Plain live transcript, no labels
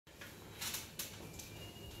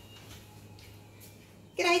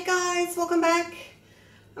G'day guys, welcome back.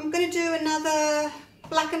 I'm going to do another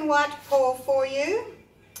black and white pour for you.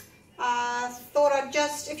 Thought I'd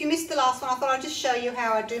just, if you missed the last one, I thought I'd just show you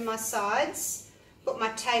how I do my sides. Put my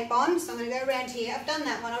tape on, so I'm going to go around here. I've done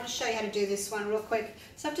that one, I'll just show you how to do this one real quick.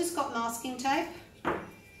 So I've just got masking tape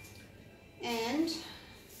and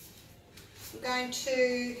I'm going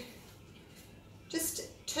to just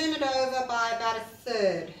turn it over by about a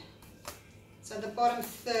third. So the bottom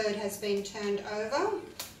third has been turned over.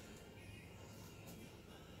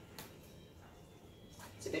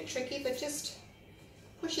 It's a bit tricky, but just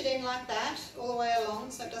push it in like that all the way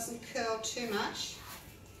along so it doesn't curl too much.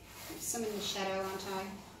 There's some in the shadow, aren't I?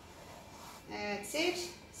 That's it.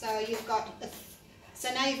 So you've got,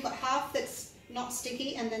 so now you've got half that's not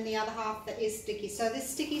sticky and then the other half that is sticky. So this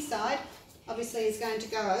sticky side obviously is going to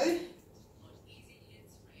go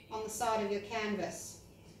on the side of your canvas.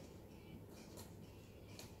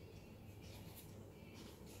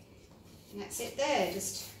 And that's it there,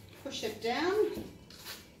 just push it down.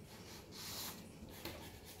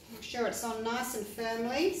 Make sure it's on nice and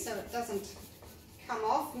firmly so it doesn't come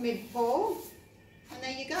off mid-pour. And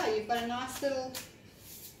there you go, you've got a nice little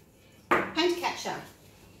paint catcher.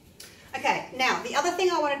 Okay, now the other thing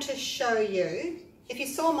I wanted to show you, if you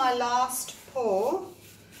saw my last pour,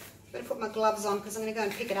 I'm going to put my gloves on because I'm going to go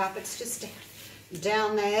and pick it up. It's just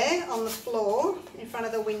down there on the floor in front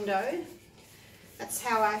of the window. That's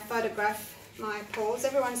how I photograph my pours.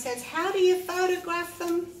 Everyone says, how do you photograph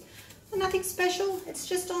them? Well, nothing special. It's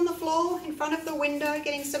just on the floor in front of the window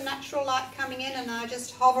getting some natural light coming in and I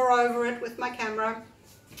just hover over it with my camera.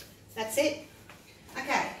 That's it.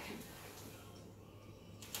 Okay.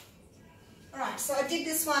 Alright, so I did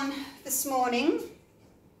this one this morning.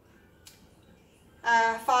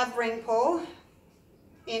 5 ring pour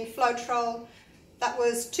in floetrol. That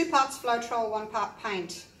was 2 parts floetrol, 1 part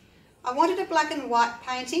paint. I wanted a black and white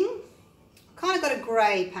painting, kind of got a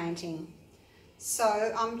grey painting.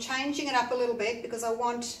 So I'm changing it up a little bit because I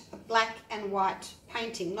want a black and white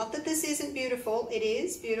painting. Not that this isn't beautiful, it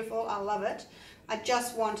is beautiful, I love it. I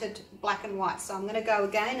just wanted black and white, so I'm going to go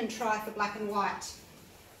again and try for black and white.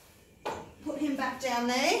 Put him back down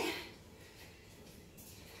there.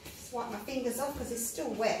 Just wipe my fingers off because he's still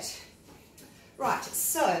wet. Right,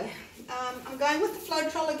 so I'm going with the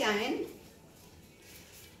floetrol again.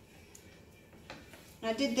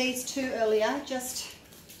 I did these 2 earlier, just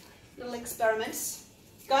little experiments.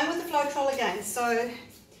 Going with the floetrol again, so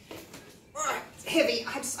it's heavy.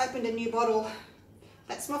 I just opened a new bottle.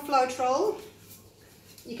 That's my floetrol.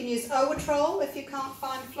 You can use overtrol if you can't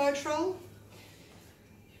find floetrol.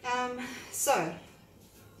 The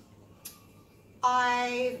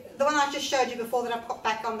one I just showed you before that I popped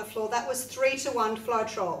back on the floor, that was 3-to-1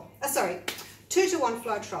 floetrol. Sorry, 2-to-1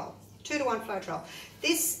 floetrol. 2-to-1 floetrol.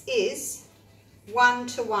 This is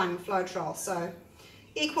 1-to-1 floetrol, so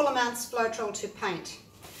equal amounts floetrol to paint.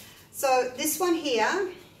 So this one here,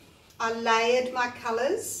 I layered my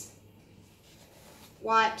colours,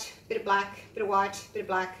 white, bit of black, bit of white, bit of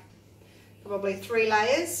black, probably 3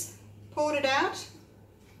 layers, poured it out.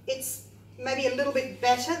 It's maybe a little bit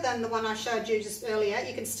better than the one I showed you just earlier.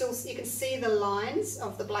 You can see the lines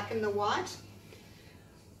of the black and the white,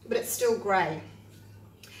 but it's still grey.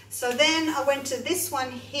 So then I went to this one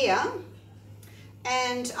here.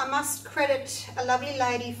 And I must credit a lovely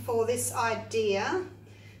lady for this idea.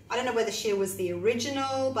 I don't know whether she was the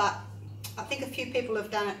original, but I think a few people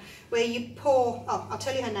have done it, where you pour, oh, I'll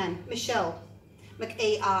tell you her name, Michelle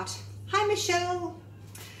McE Art. Hi Michelle.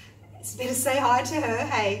 It's better say hi to her,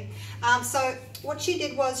 hey. So what she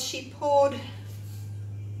did was she poured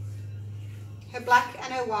her black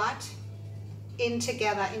and her white in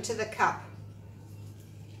together into the cup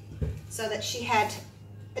so that she had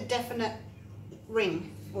a definite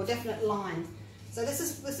ring or definite line. So this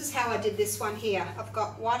is how I did this one here. I've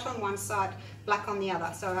got white on one side, black on the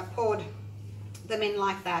other. So I poured them in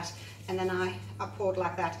like that, and then I poured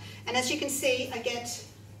like that. And as you can see, I get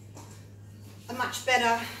a much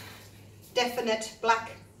better definite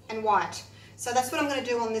black and white. So that's what I'm going to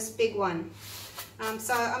do on this big one.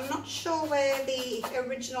 So I'm not sure where the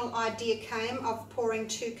original idea came of pouring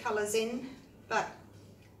 2 colours in, but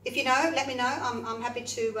if you know, let me know. I'm happy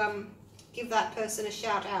to give that person a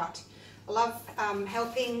shout out. I love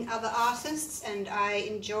helping other artists, and I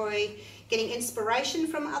enjoy getting inspiration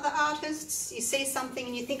from other artists. You see something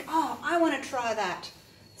and you think, oh, I want to try that.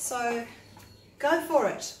 So go for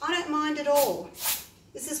it. I don't mind at all.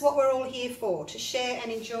 This is what we're all here for, to share and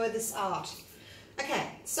enjoy this art. Okay,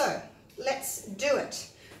 so let's do it.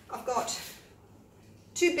 I've got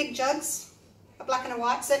 2 big jugs, a black and a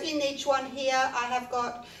white. So in each one here I have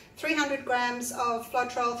got 300 grams of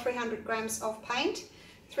floetrol, 300 grams of paint.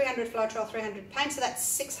 300 floetrol, 300 paint, so that's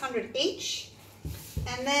 600 each.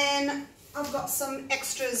 And then I've got some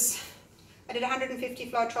extras. I did 150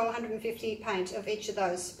 floetrol, 150 paint of each of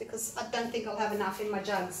those because I don't think I'll have enough in my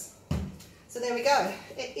jugs. So there we go.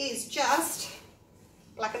 It is just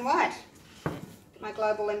black and white. My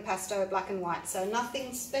Global Impasto black and white. So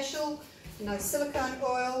nothing special, no silicone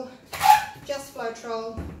oil, just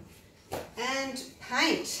floetrol and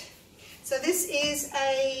paint. So this is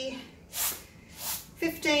a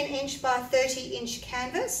 15-inch by 30-inch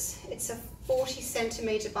canvas. It's a 40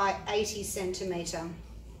 centimetre by 80 centimetre.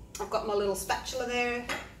 I've got my little spatula there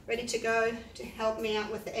ready to go to help me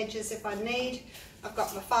out with the edges if I need. I've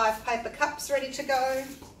got my 5 paper cups ready to go.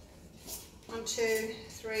 1, 2,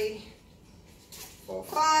 3, 4,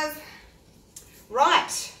 5.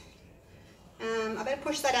 Right. I better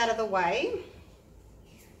push that out of the way.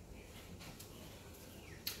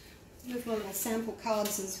 Move my little sample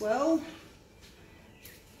cards as well.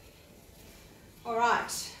 All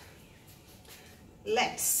right,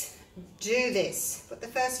 let's do this. Put the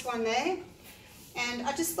first one there, and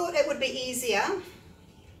I just thought it would be easier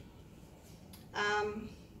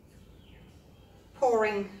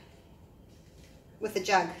pouring with the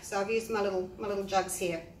jug. So I've used my little jugs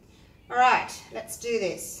here. All right, let's do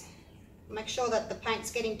this. Make sure that the paint's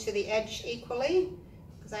getting to the edge equally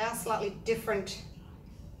because they are slightly different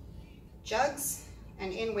jugs,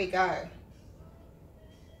 and in we go.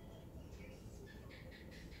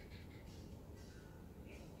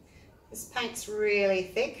 This paint's really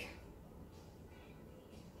thick.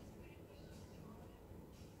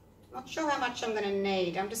 Not sure how much I'm going to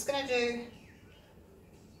need. I'm just going to do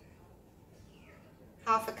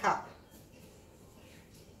half a cup.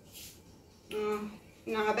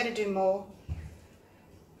 No, I better do more.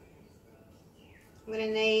 I'm going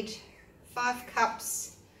to need 5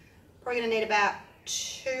 cups. Probably going to need about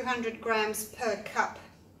 200 grams per cup.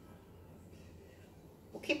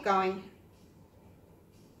 We'll keep going.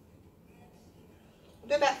 I'll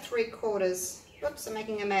do about 3/4. Whoops, I'm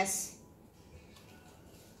making a mess.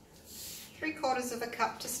 3/4 of a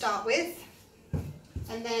cup to start with.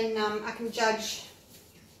 And then I can judge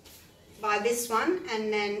by this one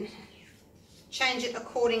and then change it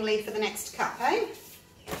accordingly for the next cup, eh?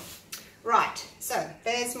 Right, so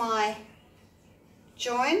there's my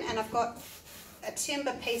join, and I've got a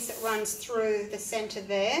timber piece that runs through the center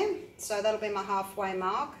there, so that'll be my halfway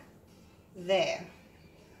mark there.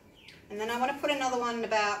 And then I want to put another one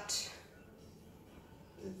about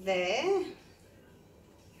there.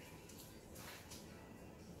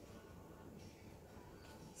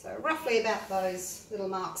 So roughly about those little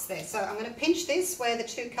marks there. So I'm going to pinch this where the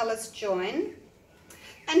 2 colours join.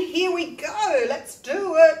 And here we go, let's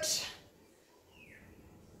do it.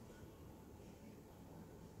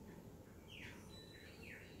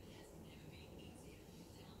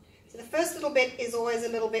 So the first little bit is always a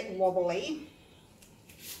little bit wobbly.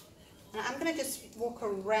 And I'm going to just walk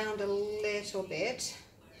around a little bit,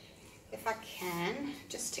 if I can,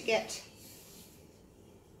 just to get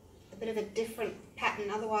a bit of a different pattern.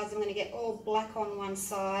 Otherwise I'm going to get all black on one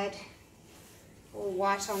side, all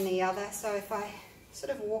white on the other. So if I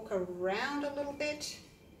sort of walk around a little bit,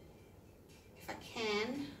 if I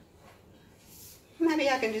can, maybe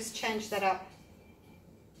I can just change that up.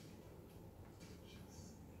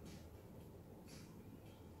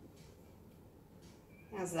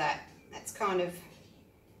 How's that? That's kind of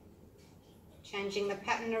changing the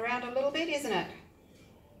pattern around a little bit, isn't it?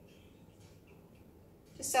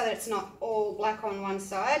 Just so that it's not all black on one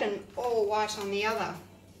side and all white on the other.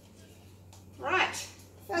 Right,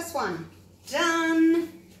 first one,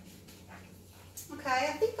 done. Okay,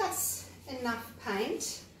 I think that's enough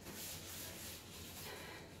paint.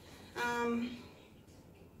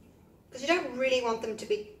 Because you don't really want them to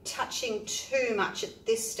be touching too much at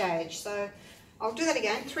this stage. So I'll do that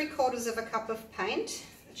again, 3/4 of a cup of paint.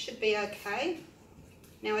 It should be okay.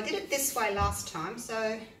 Now I did it this way last time,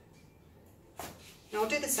 so now I'll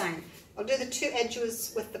do the same. I'll do the 2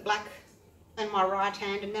 edges with the black in my right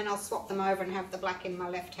hand, and then I'll swap them over and have the black in my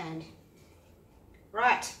left hand.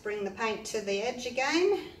 Right, bring the paint to the edge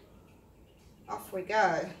again. Off we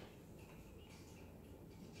go.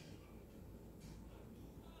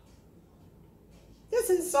 This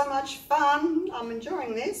is so much fun. I'm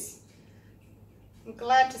enjoying this. I'm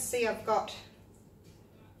glad to see I've got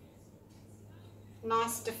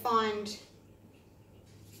nice defined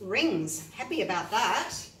rings. Happy about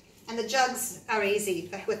that. And the jugs are easy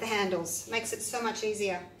with the handles. Makes it so much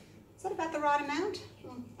easier. Is that about the right amount?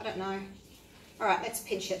 I don't know. All right, let's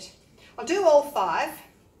pinch it. I'll do all 5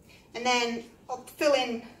 and then I'll fill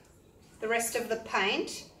in the rest of the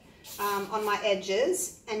paint on my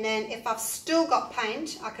edges, and then if I've still got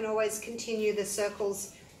paint, I can always continue the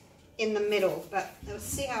circles in the middle. But let's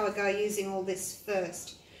see how I go using all this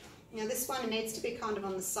first. Now this one needs to be kind of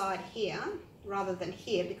on the side here rather than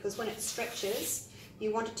here, because when it stretches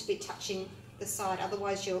you want it to be touching the side,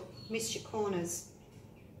 otherwise you'll miss your corners.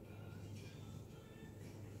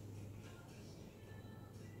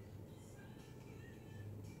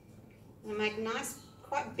 I make nice,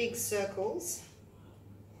 quite big circles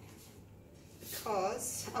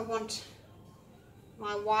because I want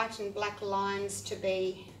my white and black lines to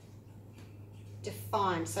be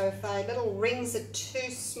defined. So if the little rings are too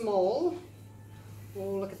small, oh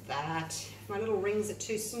look at that, if my little rings are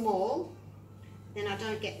too small, then I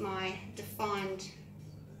don't get my defined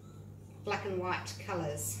black and white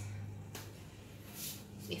colours,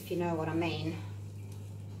 if you know what I mean.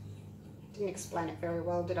 Didn't explain it very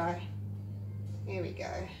well, did I? There we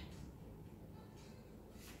go.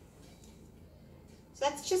 So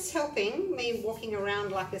that's just helping me walking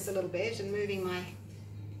around like this a little bit and moving my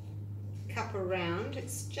cup around.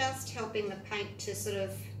 It's just helping the paint to sort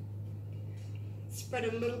of spread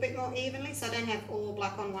a little bit more evenly, so I don't have all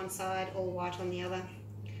black on one side, all white on the other.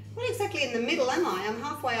 I'm not exactly in the middle, am I? I'm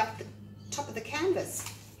halfway up the top of the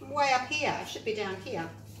canvas. I'm way up here. I should be down here.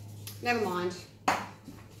 Never mind.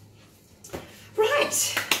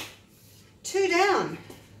 Right, 2 down.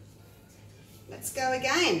 Let's go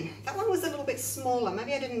again. That one was a little bit smaller.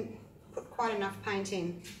 Maybe I didn't put quite enough paint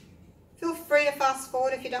in. Feel free to fast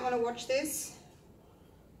forward if you don't want to watch this.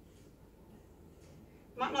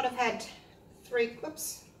 Might not have had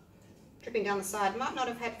dripping down the side, might not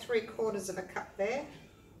have had 3/4 of a cup there.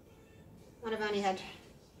 Might have only had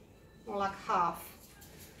more like half.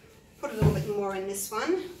 Put a little bit more in this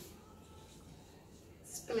one.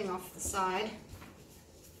 Spilling off the side.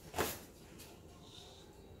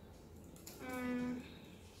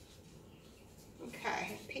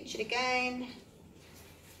 Okay, pinch it again,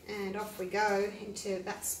 and off we go into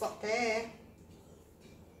that spot there.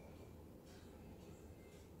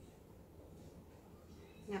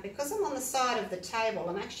 Now because I'm on the side of the table,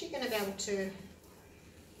 I'm actually going to be able to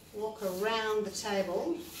walk around the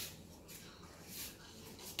table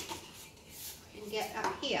and get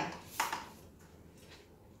up here,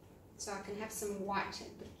 so I can have some white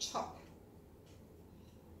at the top.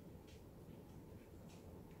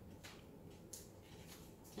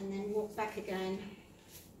 And then walk back again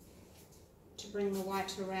to bring the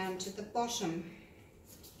white around to the bottom.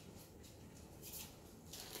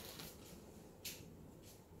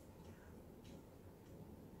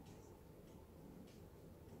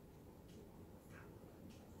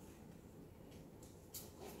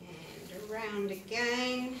 And around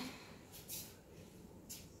again.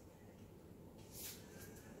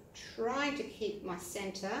 Trying to keep my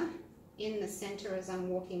center in the center as I'm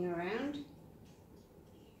walking around.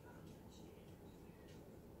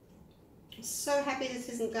 I'm so happy this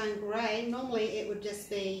isn't going grey. Normally it would just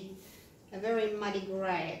be a very muddy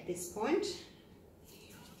grey at this point.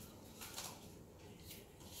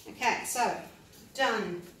 Okay, so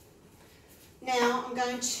done. Now I'm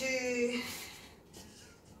going to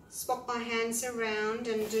swap my hands around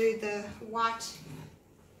and do the white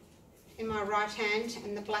in my right hand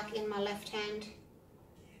and the black in my left hand,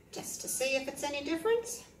 just to see if it's any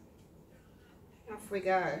difference. Off we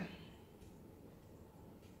go.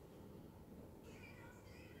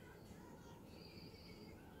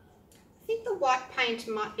 I think the white paint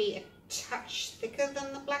might be a touch thicker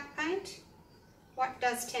than the black paint. White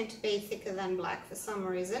does tend to be thicker than black for some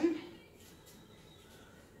reason.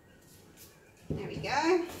 There we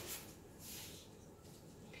go.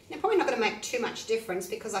 Now probably not going to make too much difference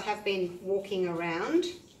because I have been walking around.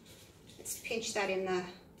 Let's pinch that in the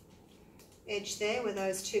edge there where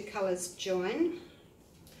those two colours join.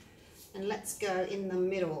 And let's go in the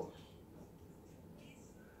middle.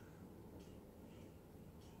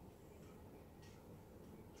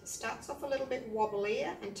 Starts off a little bit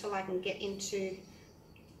wobblier until I can get a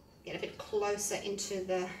bit closer into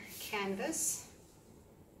the canvas.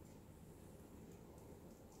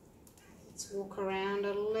 Let's walk around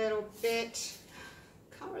a little bit.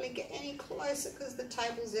 Can't really get any closer because the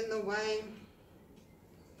table's in the way.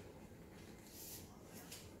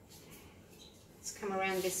 Let's come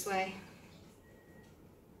around this way.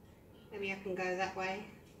 Maybe I can go that way.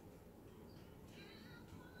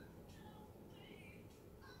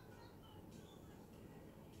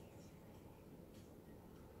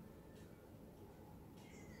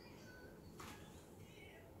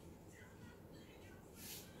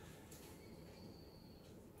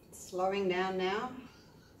 Slowing down now.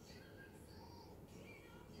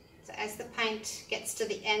 So as the paint paint gets to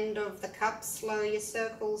the end of the cup, slow your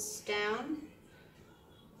circles down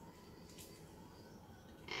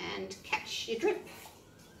and catch your drip.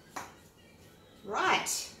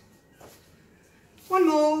 Right, one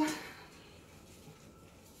more.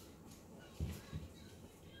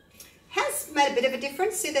 Has made a bit of a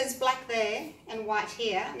difference. See, there's black there and white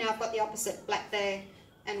here. Now I've got the opposite, black there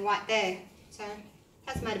and white there. So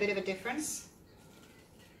has made a bit of a difference.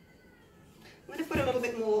 I'm going to put a little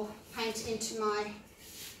bit more paint into my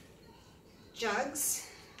jugs.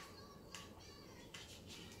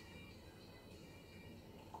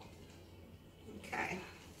 Okay.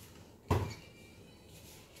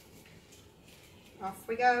 Off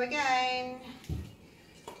we go again.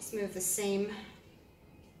 Let's move the seam.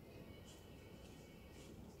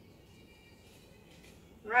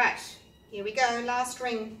 Right, here we go, last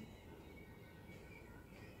ring.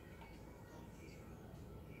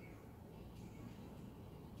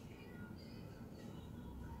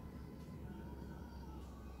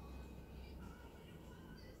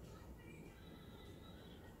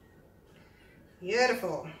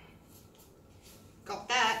 Beautiful. Got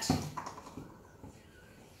that.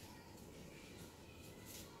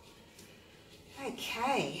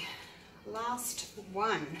 Okay, last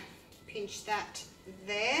one. Pinch that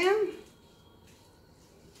there.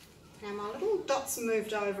 Now my little dots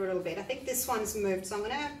moved over a little bit. I think this one's moved, so I'm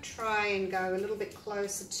going to try and go a little bit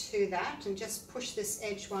closer to that and just push this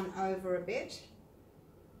edge one over a bit.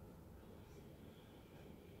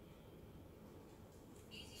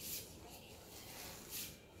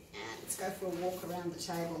 And let's go for a walk around the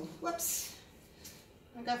table. Whoops.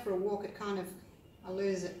 When I go for a walk, it kind of, I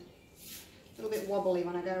lose it. A little bit wobbly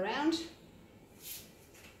when I go around.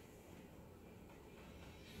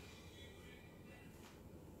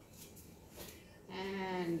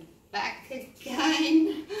 And back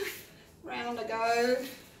again, round I go,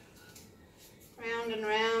 round and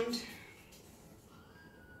round.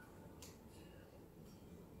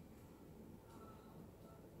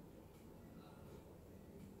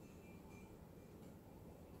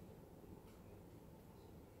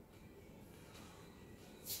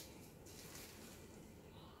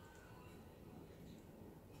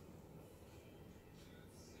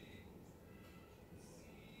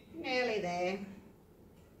 Nearly there.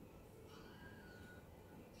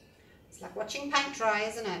 It's like watching paint dry,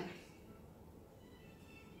 isn't it?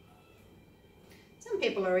 Some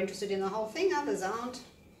people are interested in the whole thing, others aren't.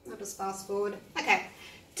 I'll just fast forward. Okay,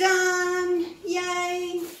 done!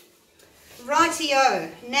 Yay!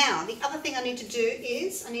 Rightio. Now, the other thing I need to do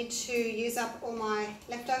is I need to use up all my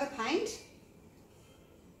leftover paint.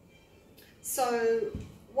 So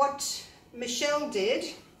what Michelle did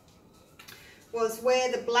was where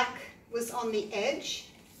the black was on the edge,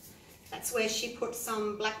 that's where she put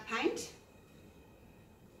some black paint,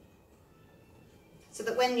 so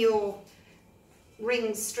that when your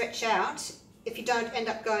rings stretch out, if you don't end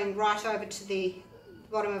up going right over to the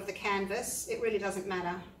bottom of the canvas, it really doesn't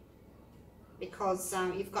matter, because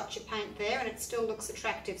you've got your paint there and it still looks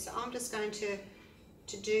attractive. So I'm just going to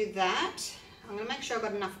do that. I'm going to make sure I've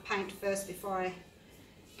got enough paint first before I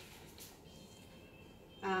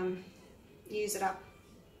use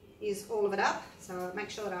all of it up. So I'll make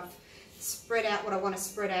sure that I've spread out what I want to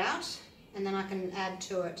spread out, and then I can add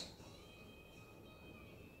to it.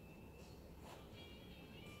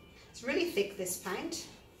 It's really thick, this paint.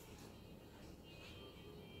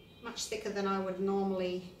 Much thicker than I would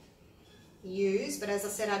normally use, but as I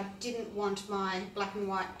said, I didn't want my black and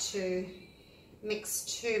white to mix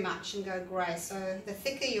too much and go grey. So the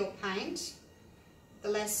thicker your paint, the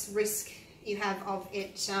less risk you have of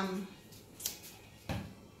it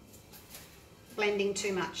blending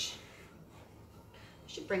too much. I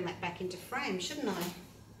should bring that back into frame, shouldn't I?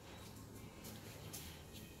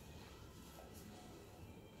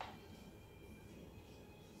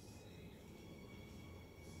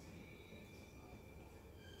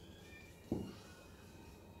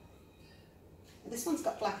 This one's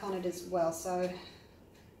got black on it as well, so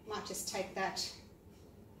I might just take that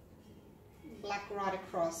black right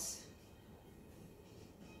across.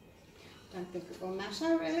 Don't think it will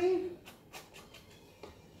matter really.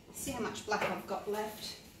 See how much black I've got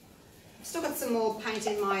left. I've still got some more paint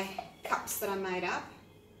in my cups that I made up,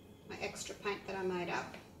 my extra paint that I made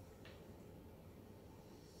up.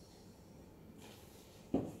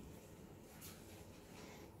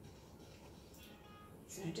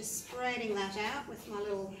 So just spreading that out with my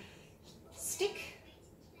little stick.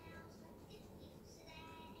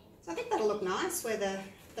 So I think that'll look nice where the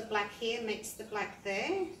black here meets the black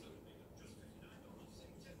there.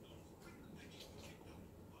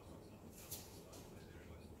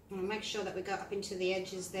 And make sure that we go up into the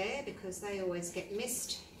edges there because they always get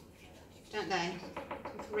missed, don't they,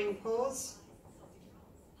 with ring pours.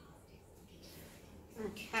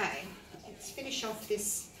 Okay, let's finish off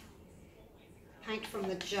this paint from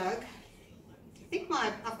the jug. I think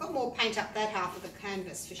I've got more paint up that half of the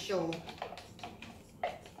canvas for sure.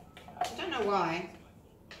 I don't know why.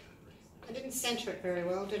 I didn't centre it very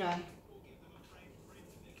well, did I?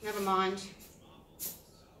 Never mind.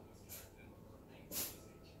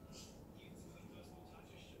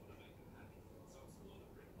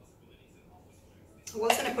 I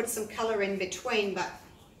was going to put some colour in between, but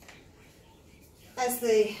as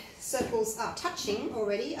the circles are touching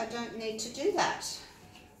already, I don't need to do that.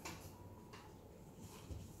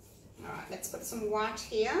 Alright, let's put some white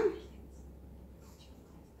here.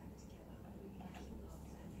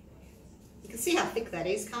 You can see how thick that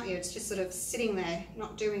is, can't you? It's just sort of sitting there,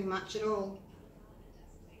 not doing much at all.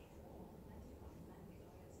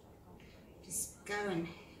 Just go and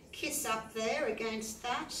kiss up there against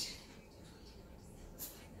that.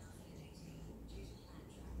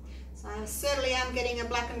 So I certainly am getting a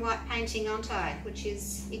black and white painting, aren't I? Which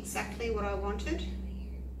is exactly what I wanted.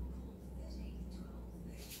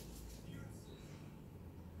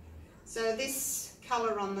 So this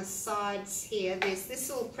colour on the sides here,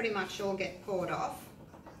 this will pretty much all get poured off.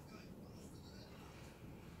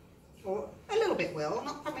 Or a little bit will,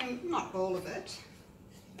 probably not all of it.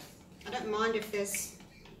 I don't mind if there's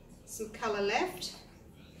some colour left.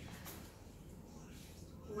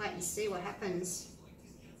 Wait and see what happens.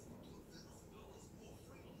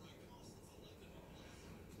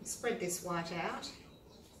 Spread this white out.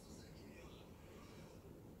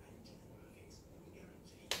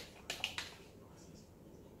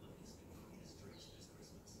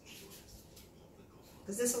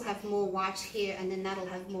 Because this will have more white here and then that'll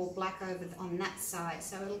have more black over on that side,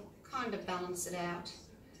 so it'll kind of balance it out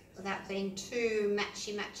without being too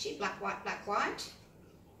matchy, black, white.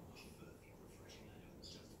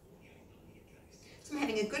 So I'm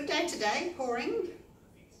having a good day today, pouring.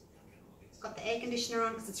 Got the air conditioner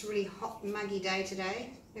on because it's a really hot and muggy day today.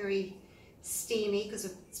 Very steamy because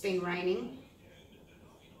it's been raining.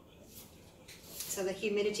 So the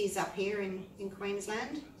humidity's up here in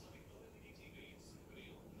Queensland.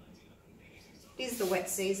 It is the wet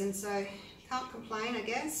season, so can't complain, I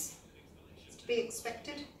guess. It's to be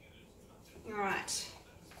expected. Alright.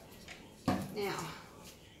 Now,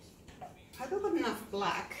 I hope I've got enough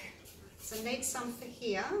black. So I need some for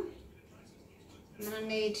here. And then I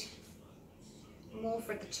need more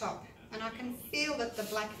for at the top, and I can feel that the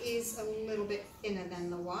black is a little bit thinner than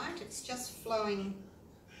the white. It's just flowing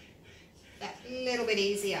that little bit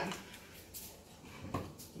easier.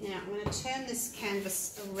 Now I'm going to turn this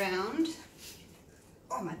canvas around.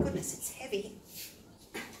 Oh my goodness, it's heavy.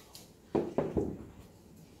 And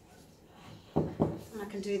I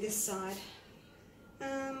can do this side.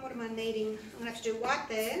 What am I needing? I'm going to have to do white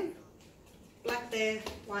there, black there,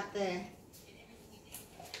 white there.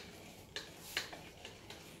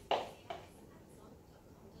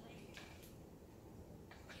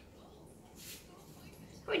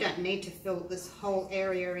 We don't need to fill this whole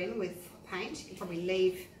area in with paint. You can probably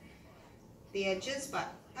leave the edges, but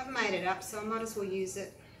I've made it up, so I might as well use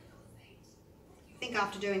it. I think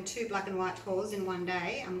after doing 2 black and white pours in one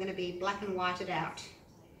day, I'm going to be black and whited out.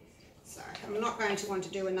 So I'm not going to want to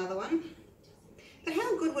do another one. But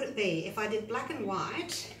how good would it be if I did black and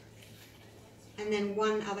white and then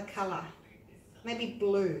one other colour? Maybe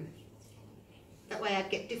blue. That way I'd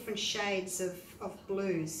get different shades of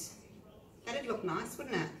blues. That'd look nice,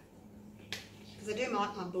 wouldn't it? Because I do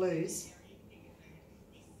like my blues.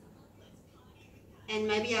 And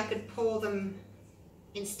maybe I could pour them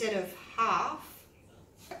instead of half.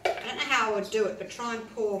 I don't know how I would do it, but try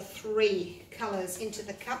and pour 3 colours into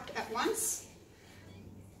the cup at once.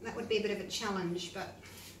 That would be a bit of a challenge, but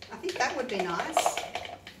I think that would be nice.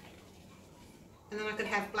 And then I could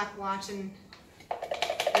have black, white and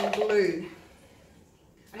blue.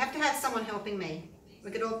 I'd have to have someone helping me. We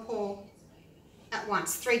could all pour at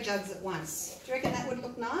once, 3 jugs at once. Do you reckon that would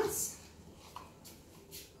look nice?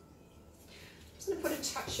 I'm just going to put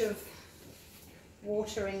a touch of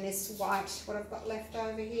water in this white, what I've got left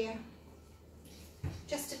over here.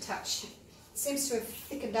 Just a touch. It seems to have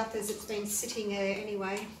thickened up as it's been sitting there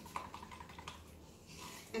anyway.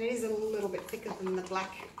 And it is a little bit thicker than the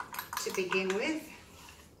black to begin with.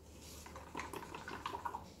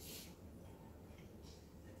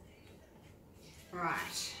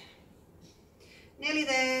 Right. Nearly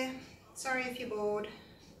there. Sorry if you're bored.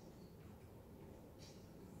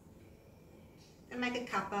 Gonna make a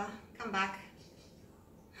cuppa, come back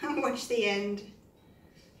and watch the end.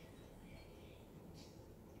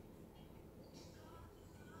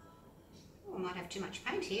 too much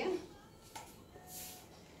paint here.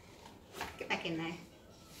 Get back in there.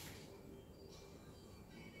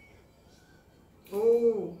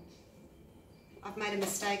 Oh, I've made a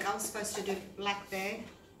mistake. I was supposed to do black there.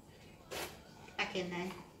 Get back in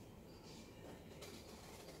there.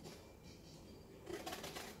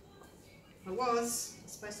 I was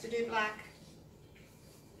supposed to do black.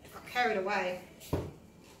 Got carried away.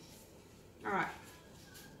 All right.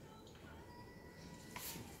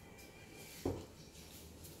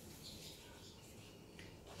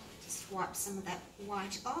 Just wipe some of that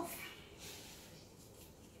white off.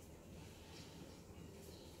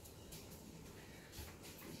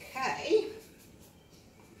 Okay.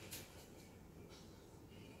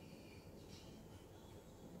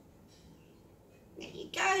 There you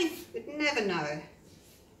go. You'd never know.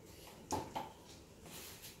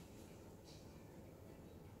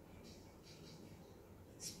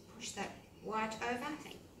 Just push that white over.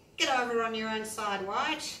 Get over on your own side,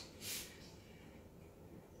 white.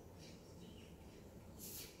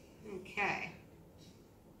 Okay.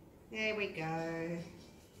 There we go.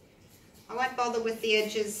 I won't bother with the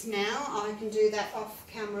edges now. I can do that off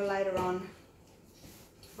camera later on.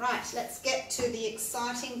 Right, let's get to the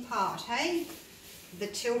exciting part, hey? The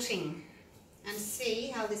tilting, and see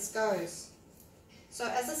how this goes. So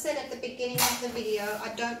as I said at the beginning of the video,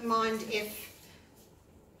 I don't mind if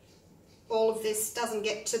all of this doesn't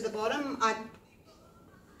get to the bottom. I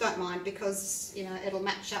don't mind because, you know, it'll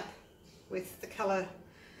match up with the colour,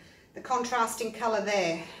 the contrasting colour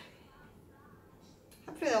there.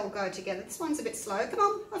 Hopefully they'll go together. This one's a bit slow. Come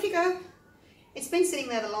on, off you go. It's been sitting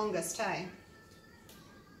there the longest, hey?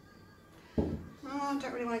 Oh, I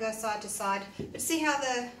don't really want to go side to side. But see how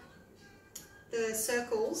the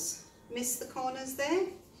circles miss the corners there?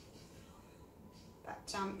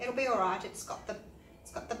 But it'll be all right. It's got the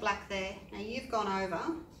black there. Now you've gone over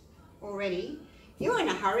already. You're in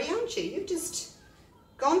a hurry, aren't you? You've just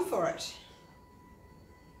gone for it.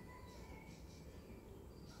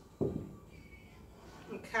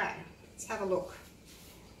 Okay, let's have a look.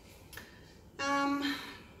 As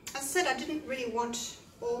I said, I didn't really want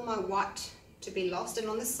all my white to be lost, and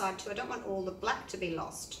on this side too, I don't want all the black to be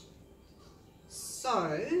lost. So,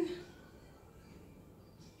 I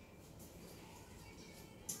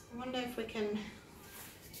wonder if we can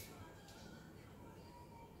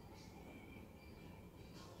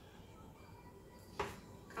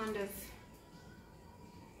kind of,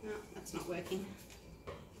 no, that's not working.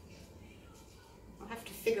 I'll have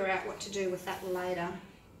to figure out what to do with that later.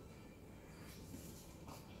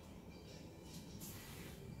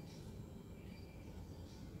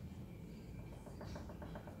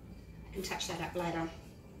 I can touch that up later.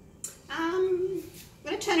 I'm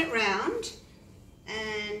going to turn it round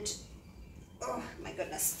and, oh my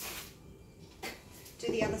goodness,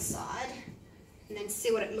 do the other side and then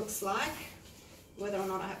see what it looks like, whether or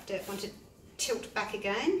not I want to tilt back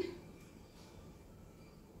again.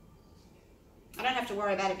 I don't have to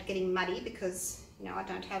worry about it getting muddy because, you know, I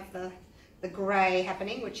don't have the grey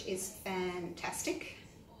happening, which is fantastic.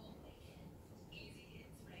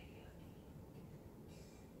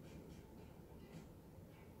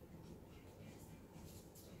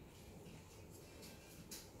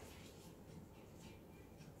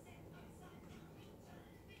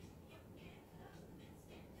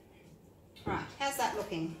 Right, how's that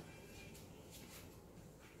looking?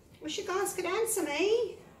 Wish you guys could answer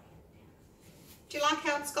me. Do you like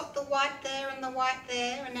how it's got the white there and the white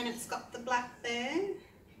there and then it's got the black there?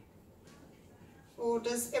 Or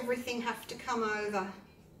does everything have to come over?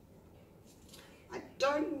 I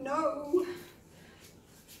don't know.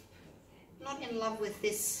 I'm not in love with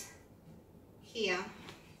this here.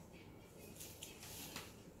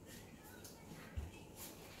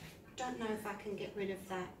 Don't know if I can get rid of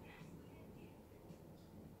that.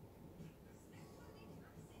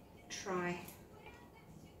 Try.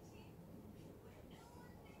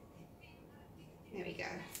 There we go.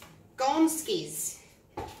 Gonskis.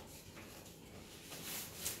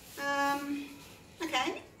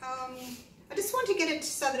 Okay. I just want to get it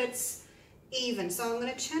so that it's even. So I'm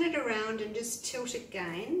going to turn it around and just tilt it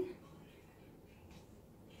again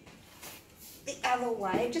the other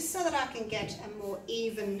way, just so that I can get a more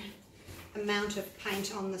even amount of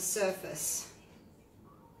paint on the surface.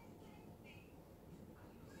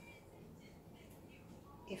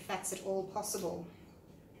 If that's at all possible.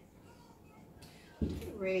 I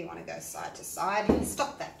don't really want to go side to side.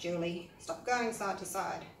 Stop that, Julie. Stop going side to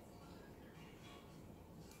side.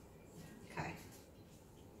 Okay.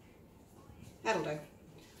 That'll do.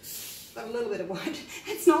 Got a little bit of white.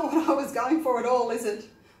 That's not what I was going for at all, is it?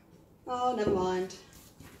 Oh, never mind.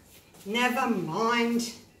 Never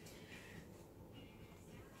mind.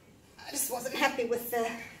 happy with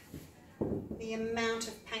the amount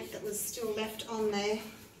of paint that was still left on there.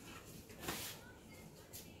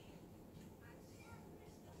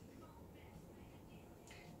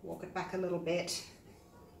 Walk it back a little bit.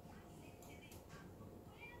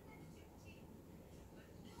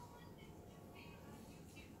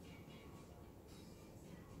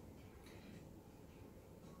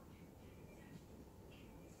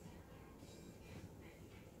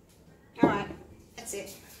 All right, that's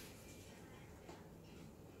it.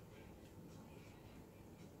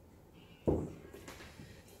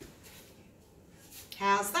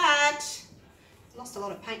 How's that? Lost a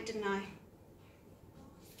lot of paint, didn't I?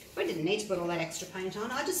 I didn't need to put all that extra paint on.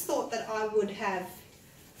 I just thought that I would have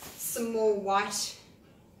some more white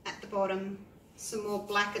at the bottom, some more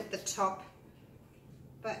black at the top,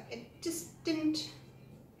 but it just didn't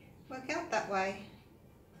work out that way.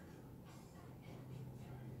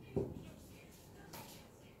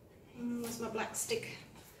 Where's my black stick?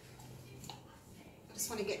 I just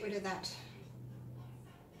want to get rid of that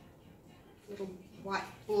little white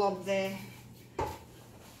blob there.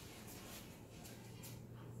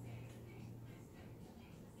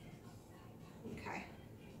 Okay,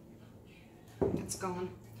 that's gone.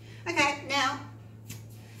 Okay, now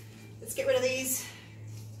let's get rid of these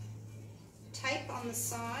tape on the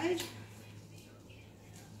side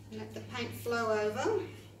and let the paint flow over.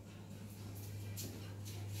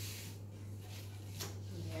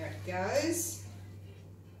 There it goes.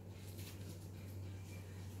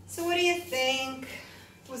 So what do you think?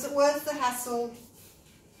 Was it worth the hassle?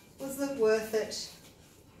 Was it worth it?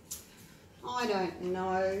 I don't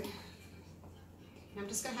know. I'm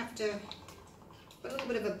just going to have to put a little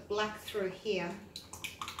bit of a black through here.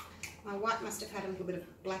 My white must have had a little bit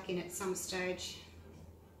of black in it at some stage.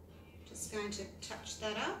 Just going to touch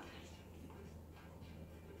that up.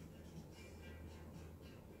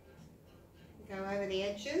 Go over the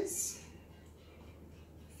edges.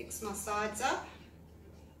 Fix my sides up.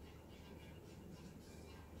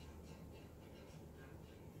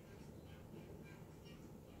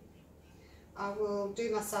 I will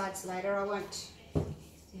do my sides later. I won't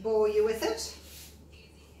bore you with it.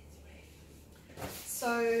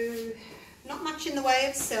 So, not much in the way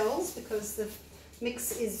of cells because the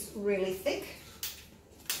mix is really thick.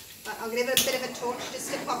 But I'll give it a bit of a torch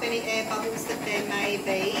just to pop any air bubbles that there may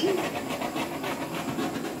be.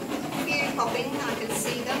 A few popping, I can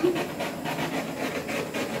see them.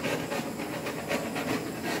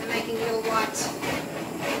 Making little white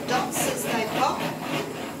dots as they pop.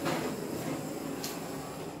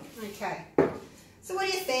 Okay, so what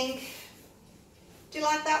do you think? Do you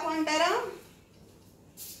like that one better?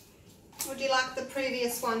 Or do you like the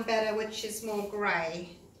previous one better, which is more grey?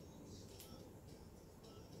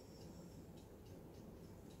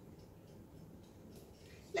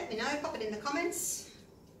 Let me know, pop it in the comments.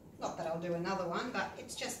 Not that I'll do another one, but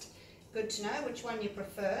it's just good to know which one you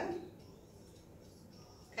prefer.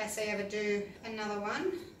 In case I ever do another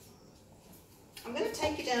one. I'm going to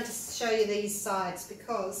take you down to show you these sides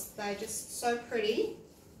because they're just so pretty.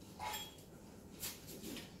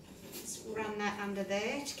 Just run that under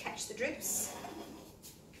there to catch the drips.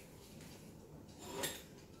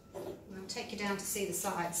 And I'll take you down to see the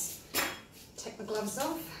sides. Take my gloves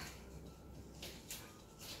off.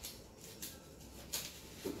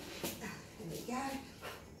 There we go. I'll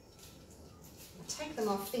take them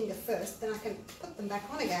off finger first, then I can put them back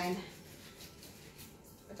on again.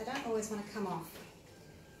 But they don't always want to come off.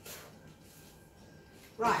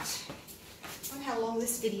 Right, I wonder how long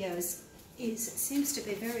this video is. It seems to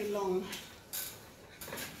be very long.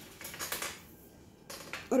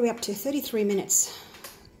 What are we up to? 33 minutes.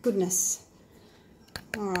 Goodness.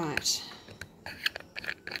 All right.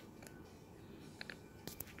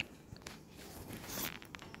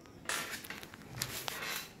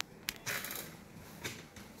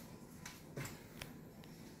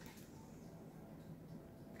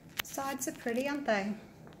 Sides are pretty, aren't they?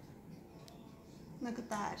 Look at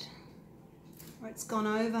that, where it's gone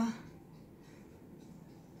over.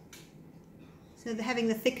 So they're having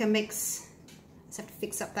the thicker mix. Just have to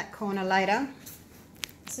fix up that corner later.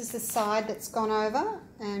 This is the side that's gone over,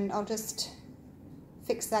 and I'll just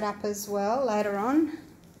fix that up as well later on.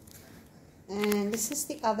 And this is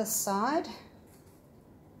the other side.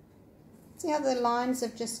 See how the lines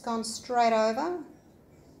have just gone straight over?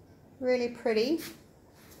 Really pretty.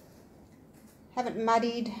 Haven't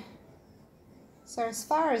muddied. So as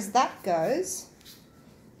far as that goes,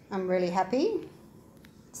 I'm really happy.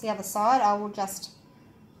 It's the other side. I will just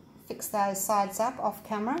fix those sides up off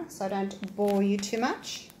camera so I don't bore you too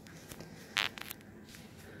much.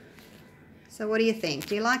 So what do you think?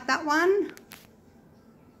 Do you like that one?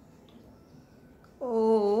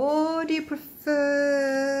 Or do you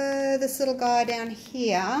prefer this little guy down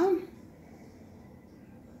here?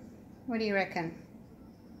 What do you reckon?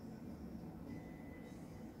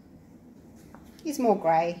 He's more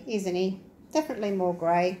grey, isn't he? Definitely more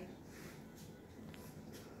grey.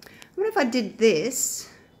 What if I did this,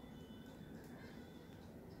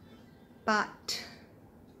 but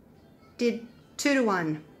did 2 to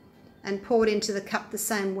 1 and poured into the cup the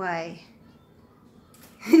same way?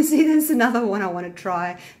 See, there's another one I want to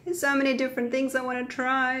try. There's so many different things I want to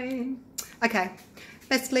try. Okay,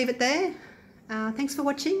 let's leave it there. Thanks for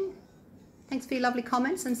watching. Thanks for your lovely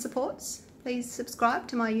comments and supports. Please subscribe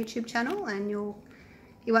to my YouTube channel and you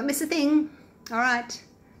won't miss a thing. All right,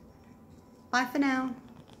 bye for now.